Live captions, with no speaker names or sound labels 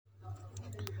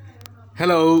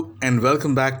Hello and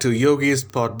welcome back to Yogi's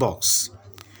Podbox.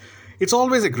 It's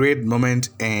always a great moment,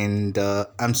 and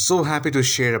I'm so happy to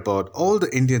share about all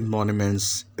the Indian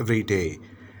monuments every day.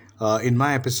 In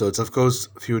my episodes, of course,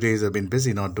 a few days I've been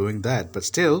busy not doing that, but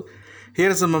still,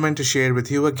 here is a moment to share with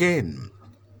you again.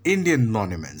 Indian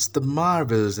monuments, the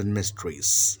marvels and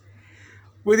mysteries.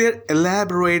 With their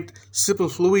elaborate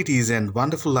superfluities and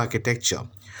wonderful architecture,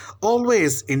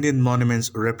 always Indian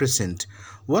monuments represent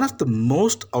one of the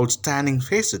most outstanding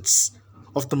facets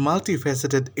of the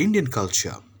multifaceted Indian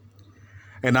culture.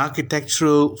 An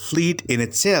architectural fleet in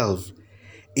itself,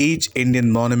 each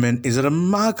Indian monument is a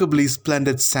remarkably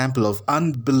splendid sample of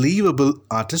unbelievable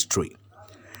artistry,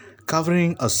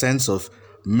 covering a sense of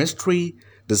mystery,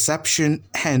 deception,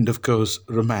 and of course,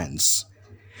 romance.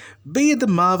 Be it the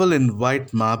marvel in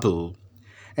white marble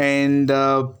and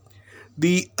the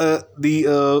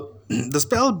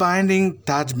spellbinding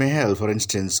Taj Mahal, for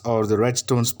instance, or the red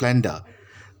stone splendor,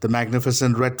 the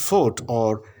magnificent red fort,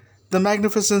 or the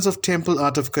magnificence of temple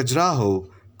art of Khajuraho,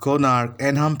 Konark,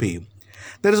 and Hampi,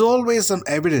 there is always some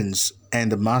evidence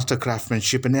and the master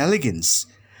craftsmanship and elegance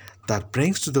that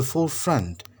brings to the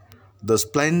forefront the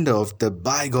splendor of the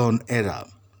bygone era.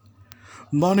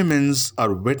 Monuments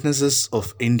are witnesses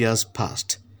of India's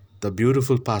past, the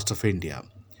beautiful past of India.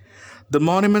 The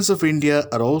monuments of India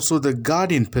are also the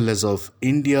guardian pillars of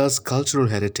India's cultural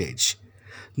heritage.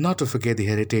 Not to forget the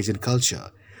heritage and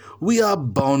culture. We are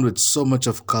bound with so much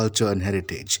of culture and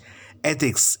heritage,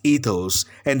 ethics, ethos,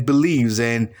 and beliefs,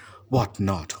 and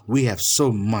whatnot. We have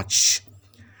so much.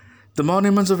 The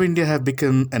monuments of India have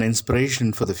become an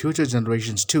inspiration for the future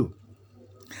generations too.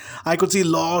 I could see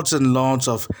lots and lots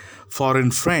of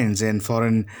foreign friends and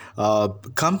foreign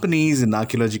companies and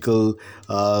archaeological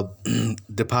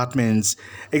departments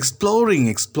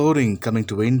exploring, coming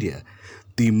to India.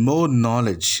 The more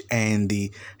knowledge and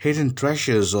the hidden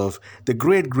treasures of the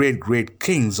great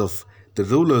kings of the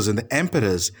rulers and the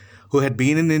emperors who had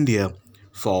been in India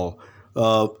for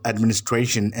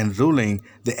administration and ruling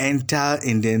the entire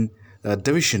Indian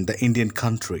division, the Indian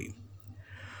country.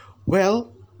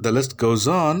 Well, the list goes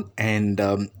on, and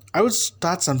I would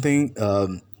start something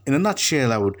in a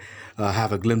nutshell. I would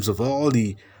have a glimpse of all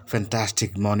the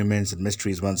fantastic monuments and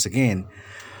mysteries once again.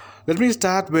 Let me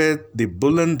start with the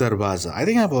Buland Darwaza. I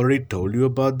think I've already told you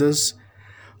about this.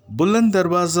 Buland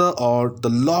Darwaza, or the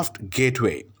Loft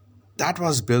Gateway, that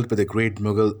was built by the great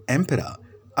Mughal Emperor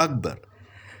Akbar.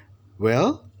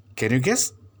 Well, can you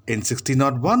guess? In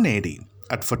 1601 AD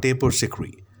at Fatehpur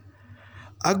Sikri.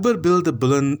 Akbar built the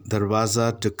Buland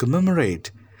Darwaza to commemorate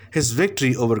his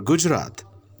victory over Gujarat.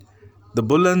 The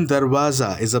Buland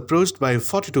Darwaza is approached by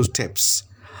 42 steps.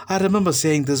 I remember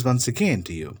saying this once again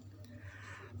to you.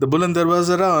 The Buland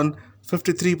Darwaza around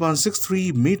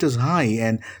 53.63 meters high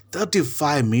and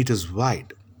 35 meters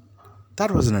wide. That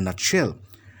was in a nutshell.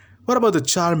 What about the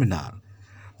Charminar?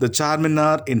 The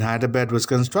Charminar in Hyderabad was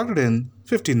constructed in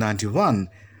 1591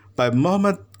 by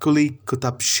Muhammad Quli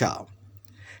Qutb Shah.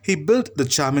 He built the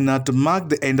Charminar to mark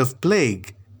the end of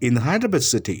plague in Hyderabad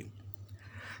city.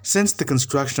 Since the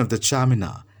construction of the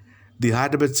Charminar, the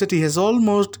Hyderabad city has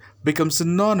almost become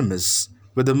synonymous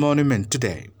with the monument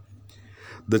today.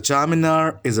 The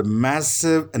Charminar is a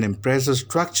massive and impressive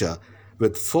structure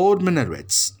with four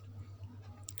minarets.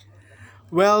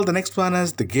 Well, the next one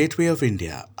is the Gateway of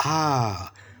India.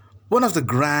 One of the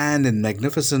grand and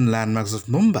magnificent landmarks of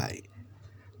Mumbai.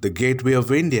 The Gateway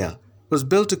of India was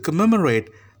built to commemorate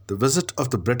the visit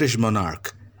of the British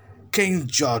monarch, King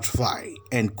George V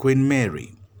and Queen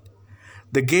Mary.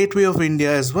 The Gateway of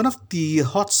India is one of the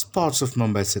hot spots of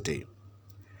Mumbai city.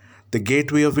 The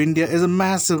Gateway of India is a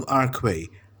massive archway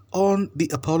on the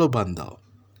Apollo Bandar.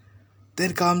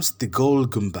 Then comes the Gol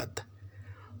Gumbad.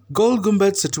 Gol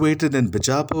Gumbad, situated in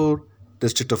Bijapur,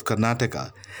 district of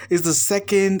Karnataka, is the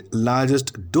second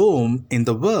largest dome in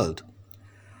the world.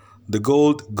 The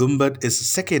Gold Gumbad is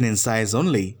second in size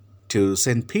only to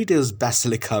St. Peter's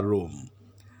Basilica, Rome.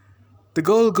 The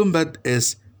Gold Gumbad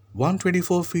is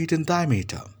 124 feet in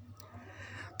diameter.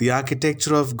 The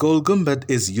architecture of Gold Gumbad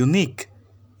is unique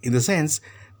in the sense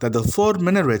that the four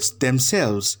minarets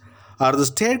themselves are the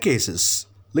staircases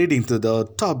leading to the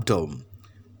top dome.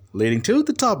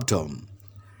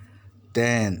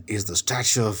 Then is the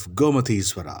statue of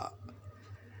Gomatiswara.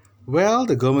 Well,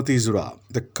 the Gomatiswara,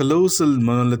 the colossal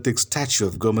monolithic statue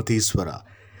of Gomatiswara,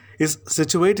 is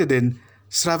situated in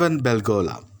Sravan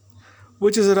Belgola,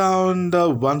 which is around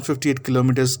 158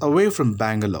 kilometers away from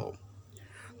Bangalore.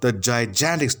 The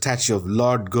gigantic statue of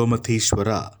Lord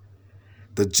Gomatheshwara,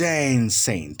 the Jain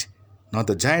saint, not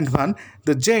the giant one,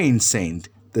 the Jain saint,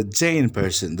 the Jain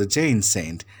person, the Jain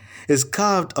saint, is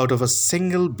carved out of a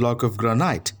single block of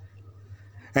granite.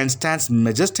 and stands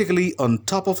majestically on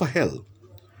top of a hill.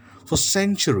 For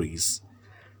centuries,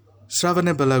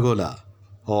 Shravanabelagola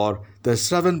or the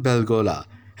Shravanbelgola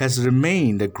has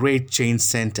remained a great Jain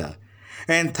center,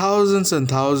 and thousands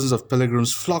of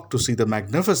pilgrims flock to see the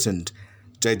magnificent,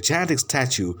 gigantic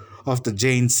statue of the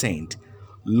Jain saint,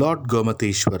 Lord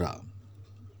Gomateshwara.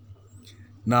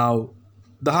 Now,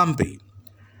 the Hampi.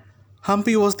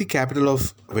 Hampi was the capital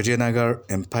of Vijayanagar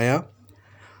Empire,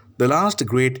 the last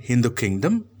great Hindu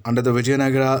kingdom. Under the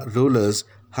Vijayanagara rulers,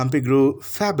 Hampi grew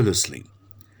fabulously.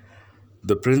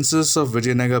 The princes of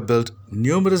Vijayanagar built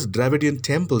numerous Dravidian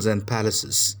temples and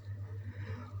palaces.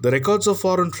 The records of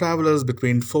foreign travelers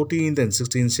between 14th and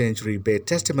 16th century bear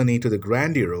testimony to the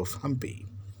grandeur of Hampi.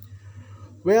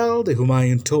 Well, the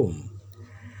Humayun tomb.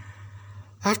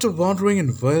 After wandering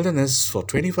in wilderness for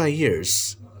 25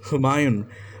 years, Humayun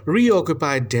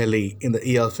reoccupied Delhi in the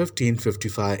year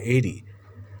 1555 AD.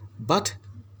 But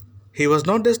he was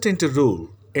not destined to rule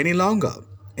any longer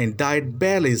and died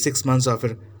barely 6 months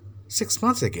after 6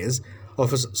 months, I guess,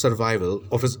 of his arrival,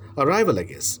 I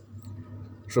guess,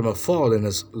 from a fall in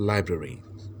his library.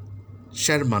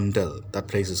 Shermandal, that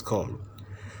place is called.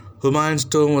 Humayun's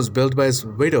tomb was built by his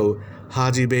widow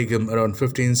Haji Begum around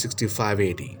 1565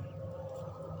 AD.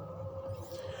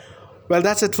 Well,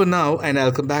 that's it for now, and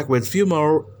I'll come back with few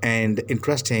more and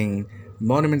interesting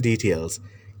monument details.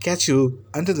 Catch you.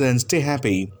 Until then, stay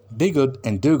happy, be good,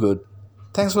 and do good.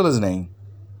 Thanks for listening.